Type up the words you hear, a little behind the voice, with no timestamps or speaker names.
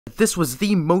This was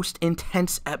the most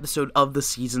intense episode of the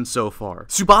season so far.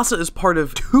 Tsubasa is part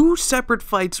of 2 separate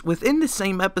fights within the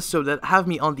same episode that have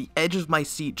me on the edge of my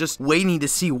seat just waiting to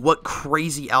see what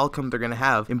crazy outcome they're gonna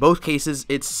have. In both cases,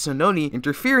 it's Sononi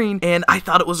interfering, and I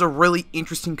thought it was a really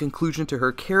interesting conclusion to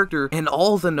her character, and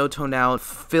all the Noto now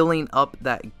filling up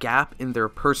that gap in their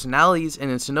personalities,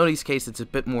 and in Sononi's case, it's a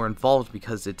bit more involved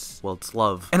because it's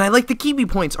love. And I like the Kibi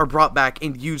Points are brought back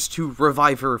and used to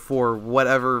revive her for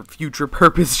whatever future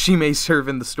purpose she may serve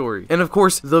in the story. And of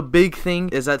course, the big thing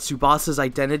is that Tsubasa's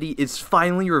identity is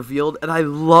finally revealed, and I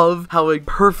love how in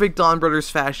perfect Donbrothers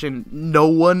fashion, no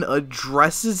one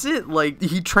addresses it. Like,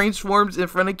 he transforms in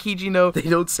front of Kijino, they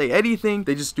don't say anything,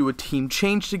 they just do a team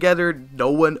change together, no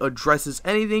one addresses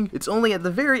anything. It's only at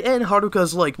the very end,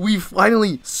 Haruka's like, we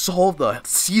finally solved a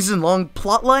season-long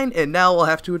plotline, and now I'll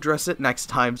have to address it next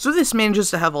time. So this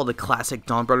manages to have all the classic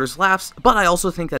Donbrothers laughs, but I also think that